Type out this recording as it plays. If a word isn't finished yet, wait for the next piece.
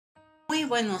Muy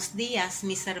buenos días,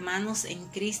 mis hermanos en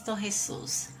Cristo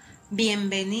Jesús.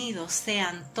 Bienvenidos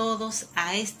sean todos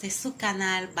a su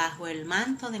canal bajo el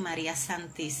manto de María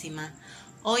Santísima.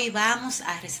 Hoy vamos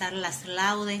a rezar las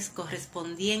laudes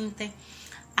correspondientes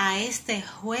a este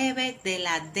jueves de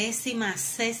la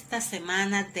 16ª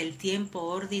semana del tiempo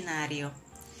ordinario.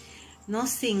 No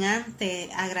sin antes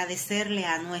agradecerle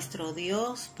a nuestro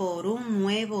Dios por un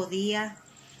nuevo día.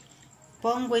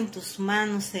 Pongo en tus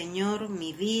manos, Señor,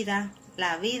 mi vida,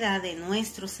 la vida de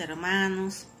nuestros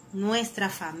hermanos, nuestra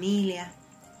familia,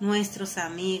 nuestros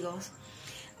amigos.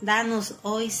 Danos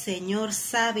hoy, Señor,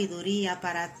 sabiduría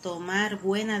para tomar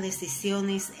buenas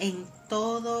decisiones en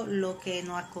todo lo que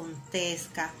nos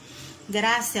acontezca.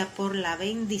 Gracias por la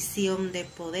bendición de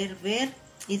poder ver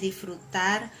y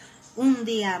disfrutar un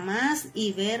día más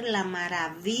y ver la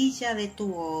maravilla de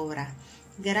tu obra.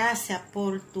 Gracias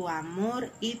por tu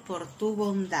amor y por tu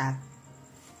bondad.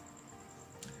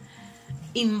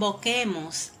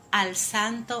 Invoquemos al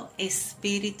Santo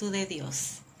Espíritu de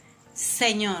Dios.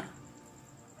 Señor,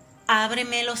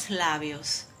 ábreme los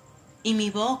labios, y mi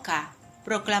boca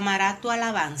proclamará tu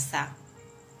alabanza.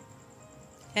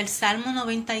 El Salmo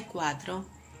 94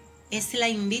 es la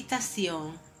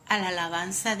invitación a la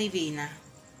alabanza divina.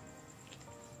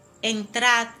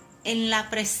 Entrad en la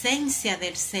presencia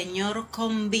del Señor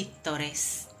con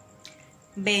vítores.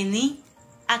 Venid,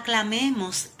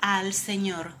 aclamemos al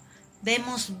Señor.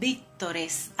 Demos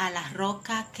vítores a la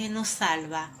roca que nos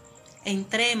salva.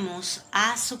 Entremos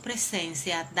a su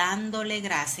presencia dándole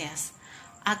gracias,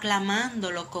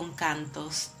 aclamándolo con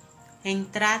cantos.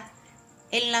 Entrad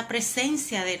en la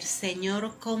presencia del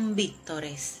Señor con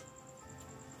vítores.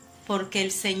 Porque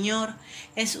el Señor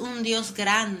es un Dios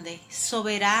grande,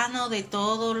 soberano de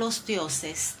todos los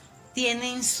dioses.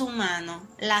 Tiene en su mano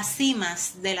las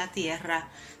cimas de la tierra,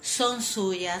 son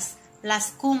suyas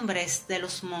las cumbres de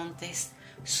los montes.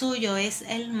 Suyo es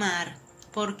el mar,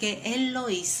 porque Él lo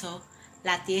hizo,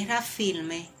 la tierra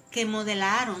firme que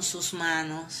modelaron sus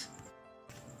manos.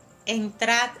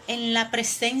 Entrad en la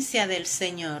presencia del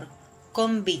Señor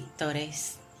con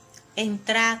vítores.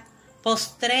 Entrad,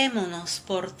 postrémonos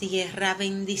por tierra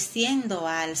bendiciendo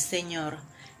al Señor,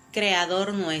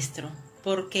 Creador nuestro,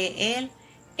 porque Él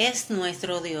es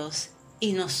nuestro Dios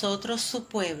y nosotros su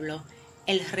pueblo,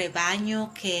 el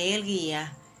rebaño que Él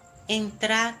guía.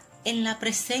 Entrad en la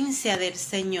presencia del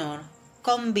Señor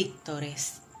con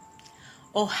vítores.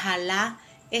 Ojalá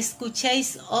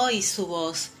escuchéis hoy su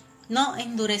voz, no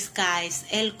endurezcáis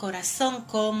el corazón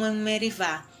como en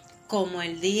Meribá, como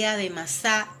el día de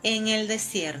Masá en el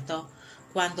desierto,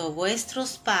 cuando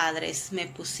vuestros padres me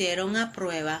pusieron a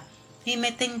prueba y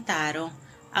me tentaron,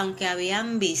 aunque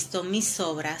habían visto mis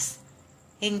obras.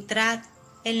 Entrad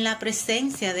en la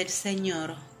presencia del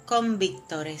Señor con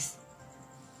vítores.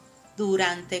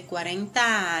 Durante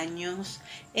 40 años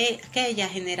aquella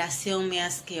generación me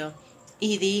asqueó,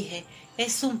 y dije,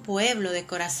 es un pueblo de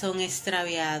corazón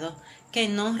extraviado, que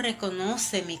no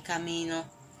reconoce mi camino.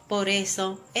 Por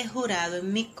eso he jurado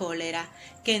en mi cólera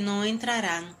que no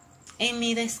entrarán en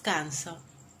mi descanso.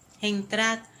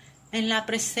 Entrad en la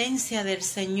presencia del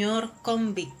Señor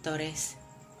con vítores.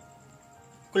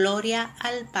 Gloria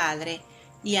al Padre,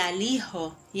 y al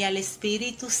Hijo, y al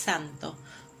Espíritu Santo,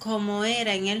 como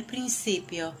era en el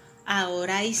principio,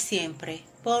 ahora y siempre,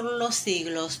 por los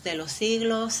siglos de los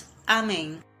siglos.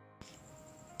 Amén.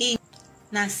 Y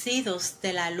nacidos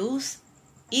de la luz,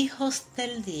 hijos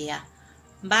del día,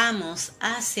 vamos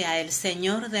hacia el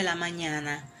Señor de la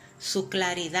mañana. Su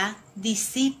claridad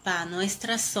disipa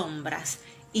nuestras sombras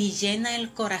y llena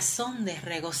el corazón de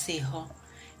regocijo.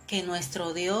 Que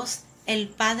nuestro Dios, el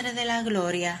Padre de la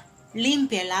gloria,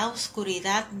 limpie la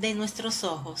oscuridad de nuestros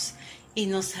ojos y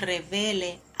nos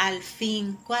revele al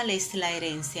fin cuál es la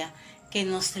herencia que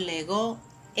nos legó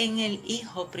en el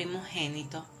Hijo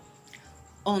primogénito.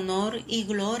 Honor y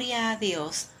gloria a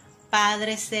Dios,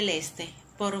 Padre celeste,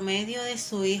 por medio de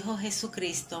su Hijo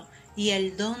Jesucristo, y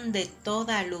el don de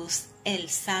toda luz, el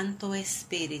Santo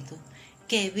Espíritu,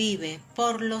 que vive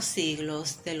por los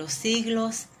siglos de los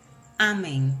siglos.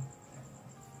 Amén.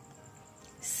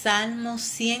 Salmo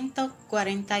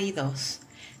 142,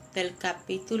 del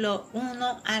capítulo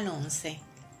 1 al 11.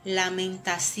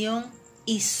 Lamentación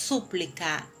y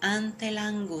súplica ante la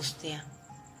angustia.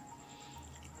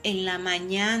 En la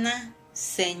mañana,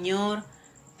 Señor,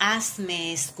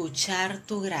 hazme escuchar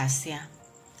tu gracia.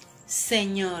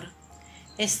 Señor,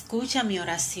 escucha mi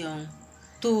oración.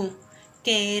 Tú,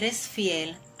 que eres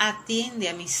fiel, atiende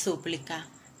a mi súplica.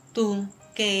 Tú,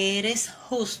 que eres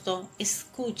justo,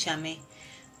 escúchame.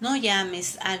 No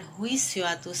llames al juicio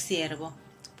a tu siervo,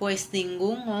 pues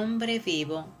ningún hombre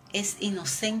vivo es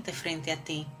inocente frente a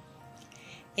ti.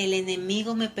 El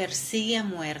enemigo me persigue a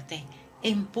muerte,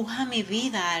 empuja mi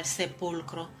vida al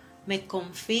sepulcro, me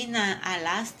confina a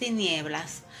las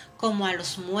tinieblas, como a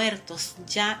los muertos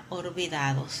ya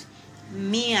olvidados.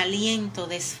 Mi aliento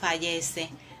desfallece,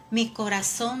 mi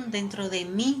corazón dentro de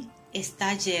mí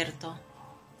está yerto.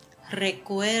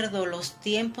 Recuerdo los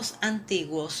tiempos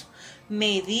antiguos,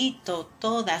 medito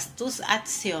todas tus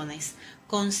acciones,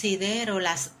 considero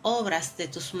las obras de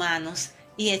tus manos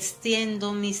y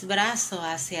extiendo mis brazos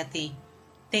hacia ti.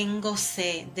 Tengo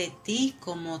sed de ti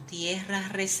como tierra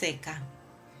reseca.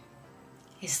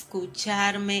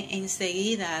 Escucharme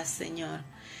enseguida, Señor,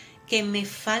 que me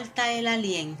falta el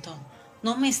aliento.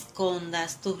 No me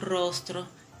escondas tu rostro,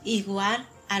 igual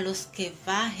a los que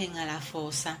bajen a la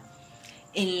fosa.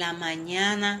 En la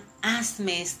mañana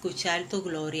hazme escuchar tu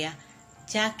gloria,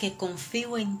 ya que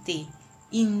confío en ti.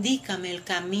 Indícame el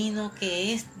camino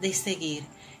que es de seguir,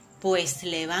 pues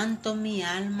levanto mi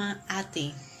alma a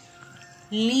ti.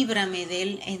 Líbrame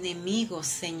del enemigo,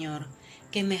 Señor,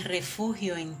 que me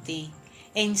refugio en ti.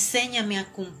 Enséñame a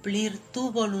cumplir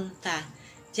tu voluntad,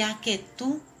 ya que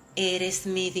tú eres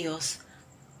mi Dios.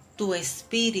 Tu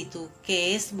espíritu,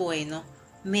 que es bueno,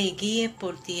 me guíe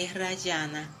por tierra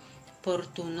llana. Por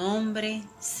tu nombre,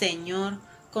 Señor,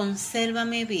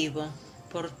 consérvame vivo.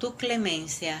 Por tu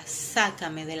clemencia,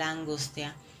 sácame de la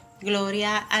angustia.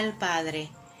 Gloria al Padre,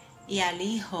 y al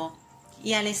Hijo,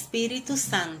 y al Espíritu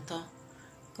Santo,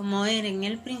 como era en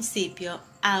el principio,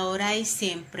 ahora y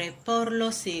siempre, por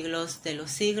los siglos de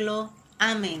los siglos.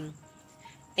 Amén.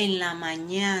 En la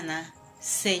mañana,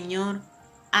 Señor,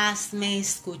 hazme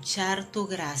escuchar tu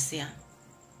gracia.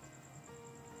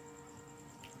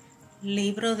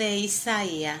 Libro de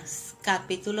Isaías,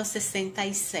 capítulo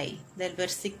 66, del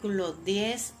versículo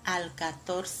 10 al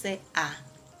 14a.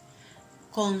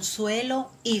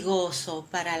 Consuelo y gozo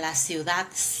para la ciudad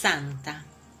santa.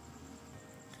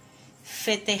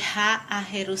 Festejad a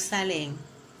Jerusalén,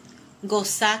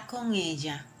 gozad con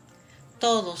ella,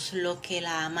 todos los que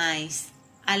la amáis,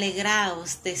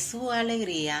 alegraos de su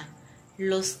alegría,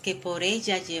 los que por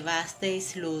ella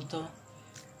llevasteis luto.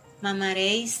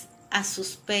 Mamaréis a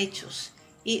sus pechos,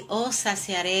 y os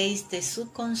saciaréis de sus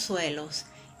consuelos,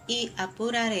 y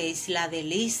apuraréis las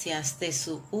delicias de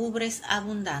su ubres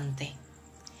abundante.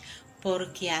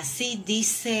 Porque así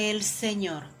dice el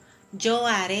Señor, yo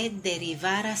haré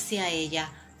derivar hacia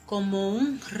ella como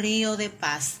un río de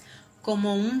paz,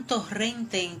 como un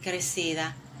torrente en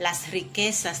crecida, las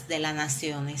riquezas de las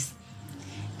naciones.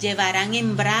 Llevarán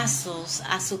en brazos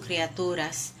a sus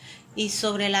criaturas, y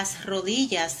sobre las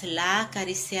rodillas la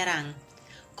acariciarán,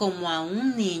 como a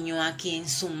un niño a quien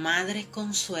su madre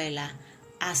consuela,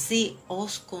 así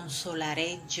os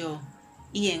consolaré yo,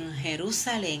 y en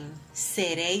Jerusalén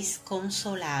seréis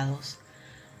consolados.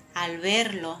 Al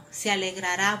verlo se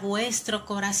alegrará vuestro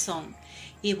corazón,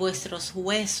 y vuestros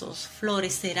huesos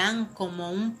florecerán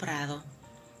como un prado.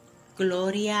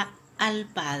 Gloria al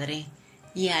Padre,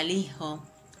 y al Hijo,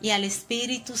 y al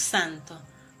Espíritu Santo,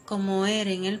 como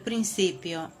era en el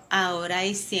principio, ahora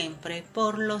y siempre,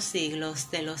 por los siglos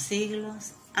de los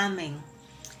siglos. Amén.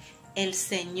 El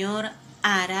Señor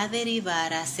hará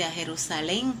derivar hacia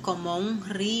Jerusalén como un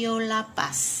río la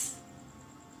paz.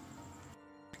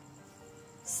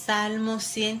 Salmo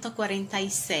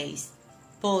 146.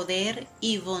 Poder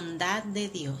y bondad de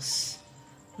Dios.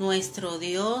 Nuestro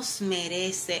Dios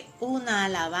merece una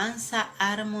alabanza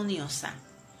armoniosa.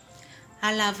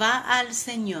 Alabad al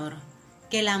Señor,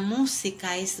 que la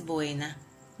música es buena.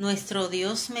 Nuestro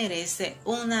Dios merece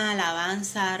una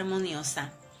alabanza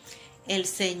armoniosa. El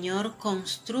Señor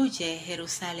construye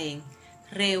Jerusalén,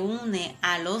 reúne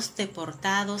a los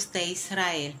deportados de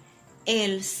Israel.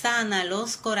 Él sana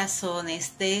los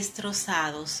corazones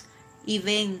destrozados y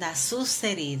venda sus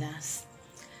heridas.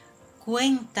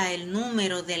 Cuenta el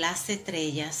número de las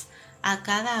estrellas, a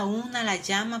cada una la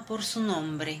llama por su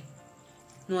nombre.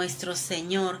 Nuestro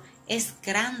Señor es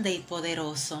grande y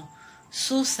poderoso,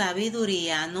 su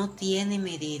sabiduría no tiene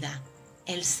medida.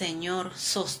 El Señor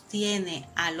sostiene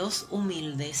a los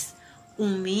humildes,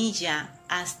 humilla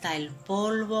hasta el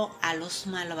polvo a los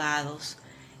malvados.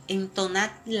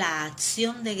 Entonad la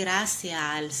acción de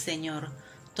gracia al Señor,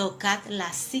 tocad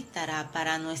la cítara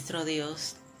para nuestro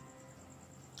Dios,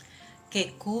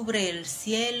 que cubre el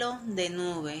cielo de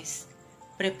nubes,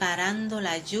 preparando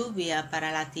la lluvia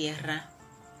para la tierra,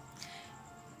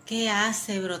 que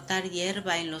hace brotar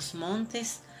hierba en los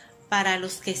montes para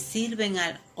los que sirven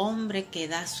al hombre que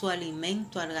da su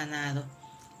alimento al ganado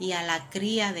y a la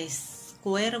cría de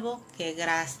cuervo que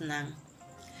graznan.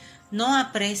 No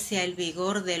aprecia el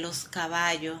vigor de los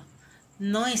caballos,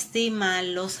 no estima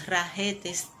los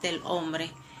rajetes del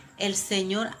hombre. el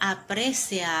Señor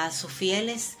aprecia a sus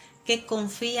fieles que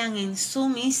confían en su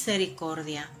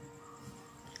misericordia.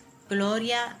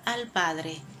 Gloria al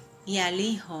Padre, y al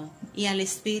Hijo, y al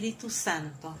Espíritu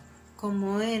Santo,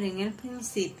 como era en el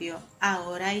principio,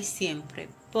 ahora y siempre,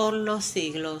 por los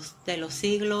siglos de los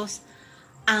siglos.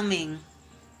 Amén.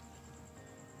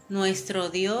 Nuestro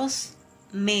Dios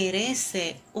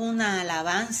merece una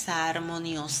alabanza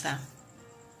armoniosa.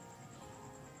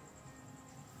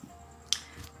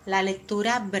 La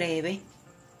lectura breve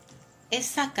es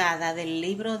sacada del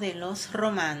libro de los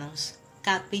Romanos,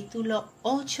 capítulo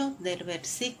 8, del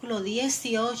versículo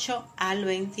 18 al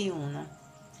 21.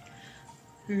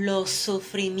 Los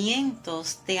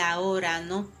sufrimientos de ahora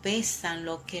no pesan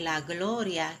lo que la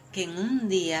gloria que en un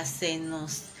día se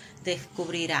nos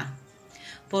descubrirá,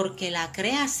 porque la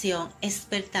creación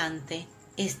expectante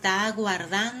está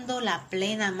aguardando la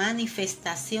plena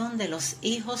manifestación de los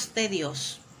hijos de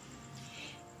Dios.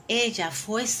 Ella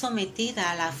fue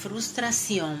sometida a la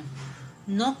frustración,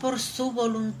 no por su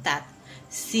voluntad,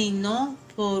 sino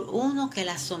por uno que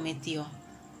la sometió,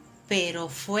 pero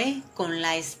fue con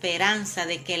la esperanza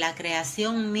de que la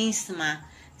creación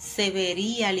misma se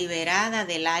vería liberada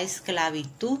de la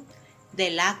esclavitud de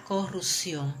la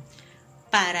corrupción,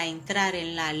 para entrar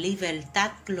en la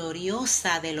libertad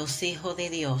gloriosa de los hijos de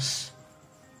Dios.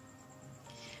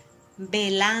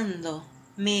 Velando,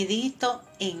 medito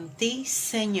en ti,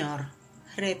 Señor.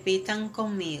 Repitan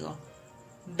conmigo.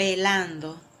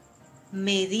 Velando,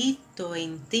 medito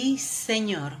en ti,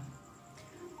 Señor,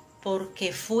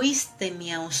 porque fuiste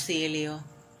mi auxilio.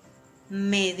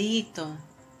 Medito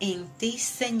en ti,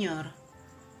 Señor.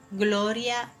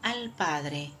 Gloria al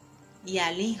Padre, y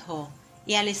al Hijo,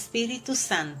 y al Espíritu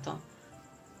Santo.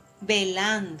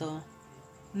 Velando,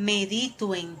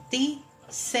 medito en ti,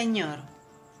 Señor.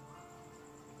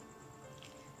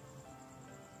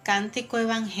 Cántico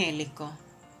evangélico.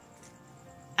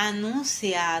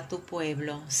 Anuncia a tu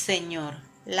pueblo, Señor,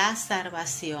 la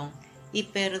salvación, y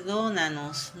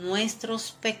perdónanos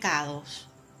nuestros pecados.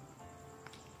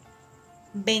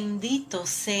 Bendito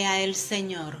sea el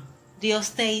Señor,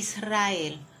 Dios de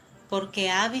Israel,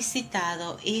 porque ha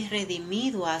visitado y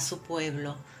redimido a su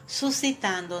pueblo,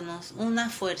 suscitándonos una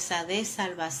fuerza de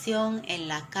salvación en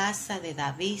la casa de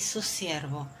David su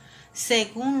siervo,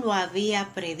 según lo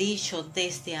había predicho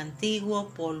desde antiguo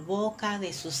por boca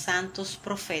de sus santos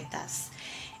profetas.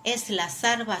 Es la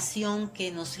salvación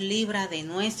que nos libra de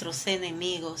nuestros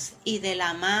enemigos y de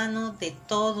la mano de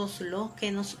todos los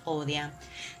que nos odian,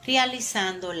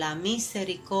 realizando la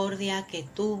misericordia que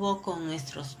tuvo con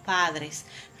nuestros padres,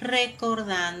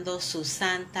 recordando su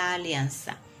santa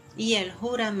alianza y el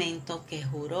juramento que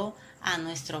juró a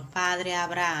nuestro padre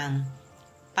Abraham,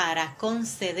 para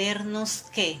concedernos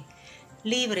que,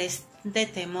 libres de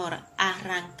temor,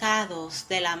 arrancados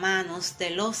de las manos de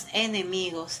los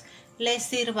enemigos, le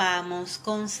sirvamos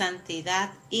con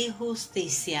santidad y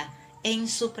justicia en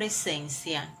su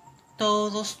presencia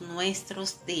todos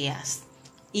nuestros días.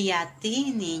 Y a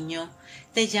ti, niño,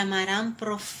 te llamarán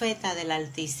profeta del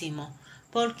Altísimo,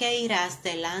 porque irás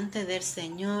delante del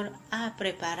Señor a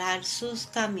preparar sus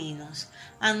caminos,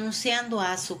 anunciando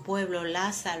a su pueblo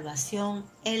la salvación,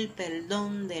 el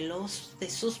perdón de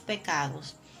sus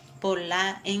pecados. Por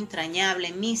la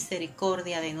entrañable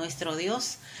misericordia de nuestro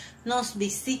Dios, nos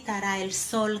visitará el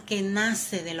sol que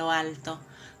nace de lo alto,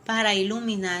 para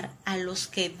iluminar a los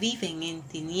que viven en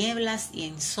tinieblas y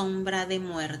en sombra de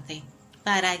muerte,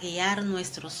 para guiar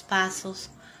nuestros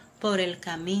pasos por el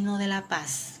camino de la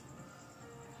paz.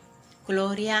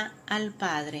 Gloria al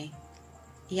Padre,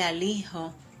 y al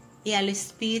Hijo, y al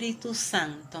Espíritu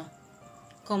Santo,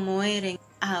 como era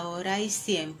ahora y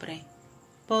siempre,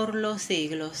 por los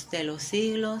siglos de los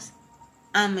siglos.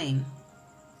 Amén.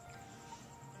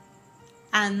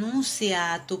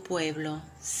 Anuncia a tu pueblo,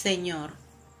 Señor,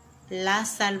 la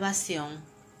salvación,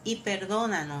 y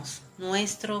perdónanos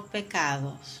nuestros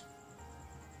pecados.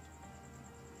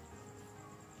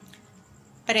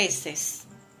 Preces.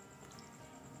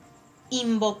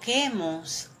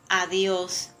 Invoquemos a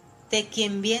Dios, de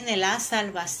quien viene la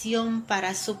salvación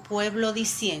para su pueblo,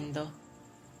 diciendo: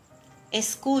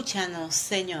 escúchanos,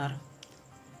 Señor.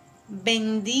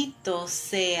 Bendito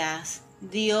seas,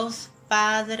 Dios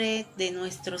Padre de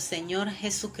nuestro Señor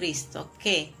Jesucristo,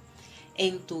 que,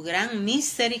 en tu gran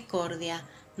misericordia,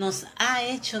 nos ha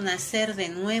hecho nacer de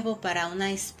nuevo para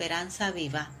una esperanza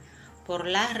viva, por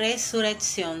la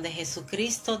resurrección de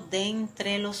Jesucristo de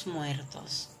entre los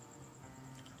muertos.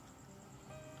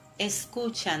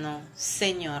 Escúchanos,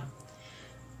 Señor,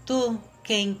 tú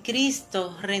que en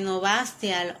Cristo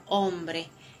renovaste al hombre,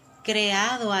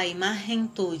 creado a imagen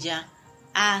tuya,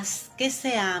 haz que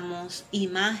seamos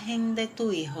imagen de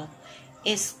tu Hijo.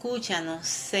 Escúchanos,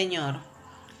 Señor.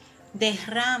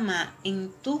 Derrama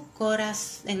en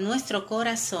nuestros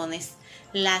corazones,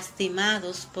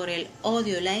 lastimados por el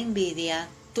odio y la envidia,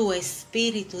 tu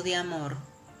espíritu de amor.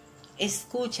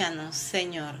 Escúchanos,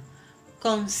 Señor.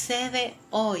 Concede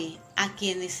hoy a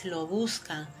quienes lo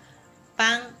buscan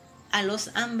pan a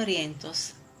los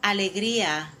hambrientos,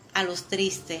 alegría a los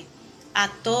tristes, a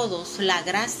todos la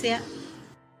gracia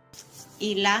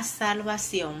y la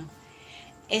salvación.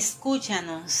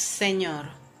 Escúchanos, Señor.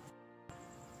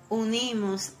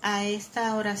 Unimos a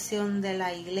esta oración de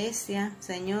la iglesia,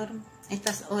 Señor,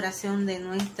 esta oración de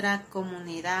nuestra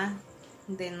comunidad,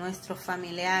 de nuestros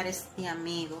familiares y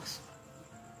amigos.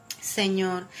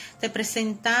 Señor, te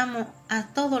presentamos a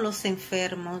todos los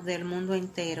enfermos del mundo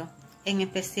entero. En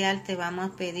especial te vamos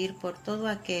a pedir por todos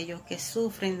aquellos que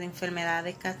sufren de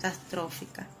enfermedades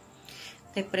catastróficas.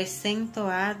 Te presento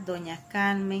a Doña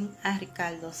Carmen, a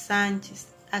Ricardo Sánchez,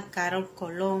 a Carol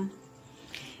Colón.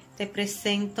 Te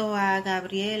presento a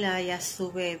Gabriela y a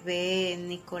su bebé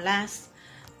Nicolás.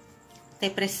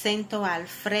 Te presento a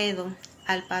Alfredo,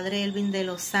 al Padre Elvin de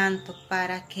los Santos,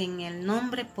 para que en el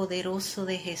nombre poderoso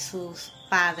de Jesús,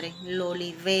 Padre, lo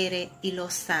libere y lo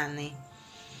sane.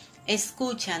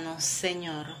 Escúchanos,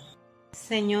 Señor.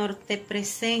 Señor, te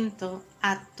presento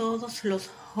a todos los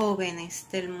jóvenes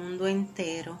del mundo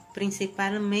entero,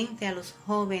 principalmente a los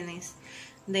jóvenes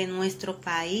de nuestro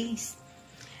país.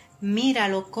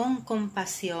 Míralo con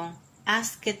compasión,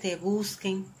 haz que te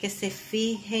busquen, que se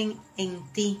fijen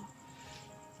en ti,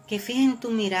 que fijen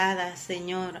tu mirada,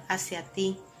 Señor, hacia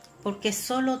ti, porque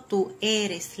solo tú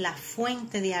eres la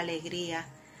fuente de alegría.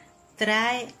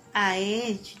 Trae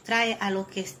a los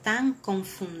que están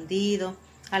confundidos,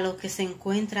 a los que se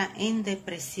encuentran en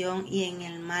depresión y en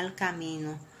el mal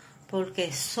camino,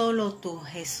 porque solo tú,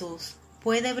 Jesús,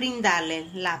 puedes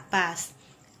brindarles la paz,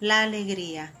 la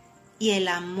alegría y el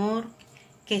amor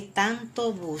que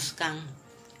tanto buscan.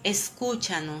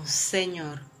 Escúchanos,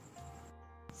 Señor.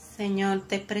 Señor,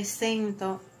 te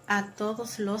presento a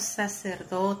todos los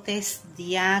sacerdotes,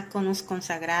 diáconos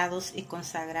consagrados y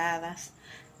consagradas,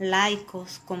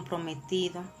 laicos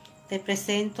comprometidos. Te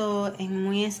presento en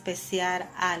muy especial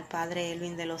al Padre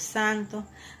Elvin de los Santos,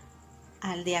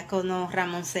 al diácono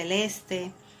Ramón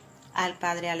Celeste, al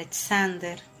Padre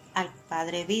Alexander, al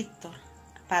Padre Víctor,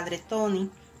 al Padre Tony,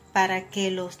 para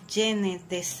que los llenes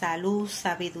de salud,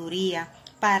 sabiduría,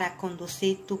 para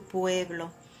conducir tu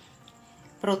pueblo.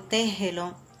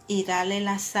 Protégelo y dale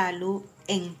la salud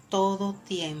en todo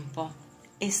tiempo.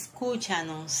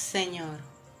 Escúchanos, Señor.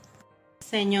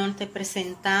 Señor, te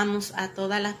presentamos a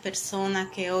todas las personas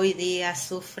que hoy día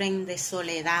sufren de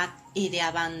soledad y de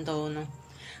abandono,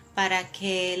 para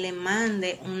que le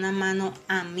mande una mano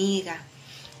amiga.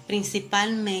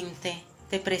 Principalmente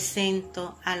te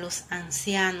presento a los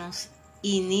ancianos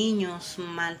y niños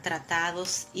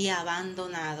maltratados y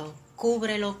abandonados.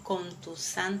 Cúbrelo con tu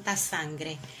santa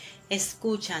sangre.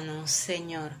 Escúchanos,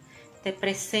 Señor. Te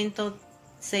presento,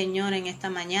 Señor, en esta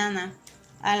mañana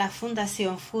a la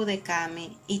Fundación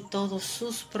Fudecami y todos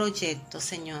sus proyectos,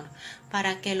 Señor,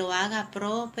 para que lo haga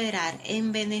prosperar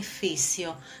en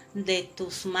beneficio de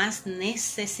tus más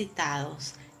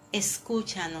necesitados.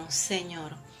 Escúchanos,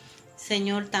 Señor.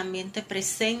 Señor, también te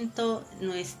presento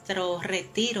nuestro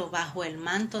retiro bajo el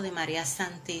manto de María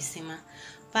Santísima,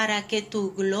 para que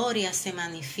tu gloria se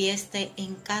manifieste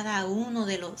en cada uno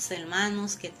de los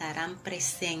hermanos que estarán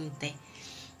presentes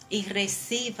y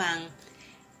reciban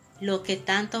lo que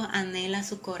tanto anhela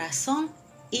su corazón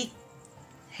y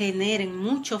generen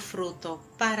mucho fruto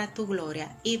para tu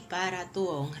gloria y para tu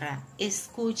honra.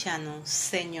 Escúchanos,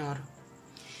 Señor.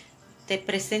 Te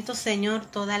presento, Señor,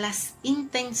 todas las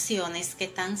intenciones que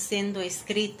están siendo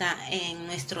escritas en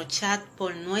nuestro chat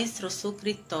por nuestros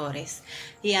suscriptores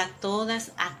y a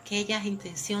todas aquellas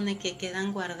intenciones que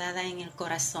quedan guardadas en el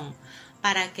corazón,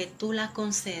 para que tú la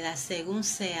concedas según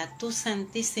sea tu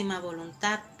santísima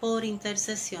voluntad por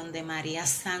intercesión de María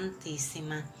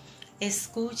Santísima.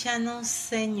 Escúchanos,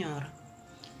 Señor.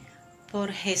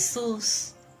 Por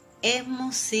Jesús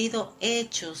hemos sido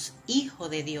hechos hijos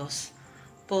de Dios.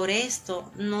 Por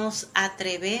esto nos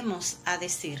atrevemos a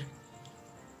decir: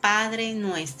 Padre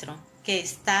nuestro que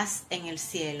estás en el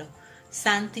cielo,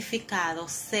 santificado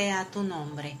sea tu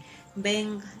nombre.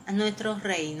 Venga a nuestro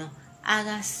reino.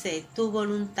 Hágase tu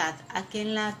voluntad aquí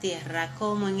en la tierra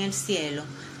como en el cielo.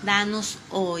 Danos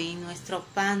hoy nuestro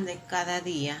pan de cada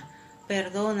día.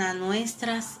 Perdona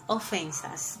nuestras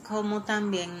ofensas, como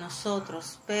también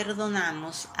nosotros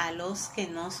perdonamos a los que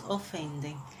nos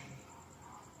ofenden.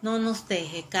 No nos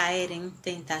deje caer en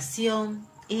tentación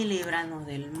y líbranos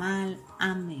del mal.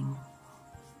 Amén.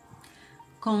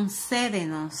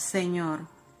 Concédenos, Señor,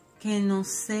 que nos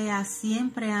sea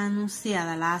siempre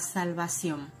anunciada la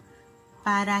salvación,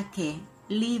 para que,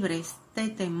 libres de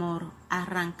temor,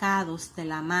 arrancados de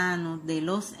la mano de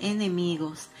los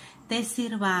enemigos, te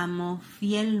sirvamos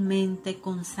fielmente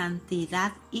con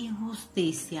santidad y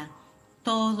justicia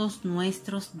todos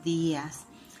nuestros días.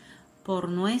 Por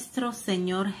nuestro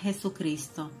Señor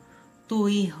Jesucristo, tu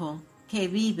Hijo, que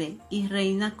vive y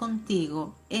reina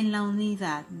contigo en la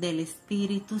unidad del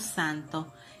Espíritu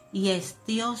Santo, y es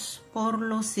Dios por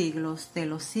los siglos de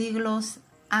los siglos.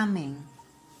 Amén.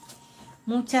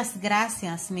 Muchas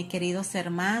gracias, mis queridos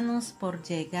hermanos, por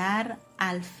llegar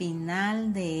al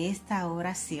final de esta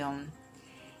oración.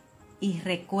 Y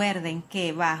recuerden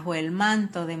que bajo el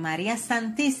manto de María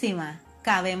Santísima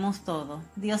cabemos todos.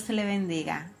 Dios le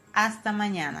bendiga. Hasta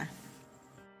mañana.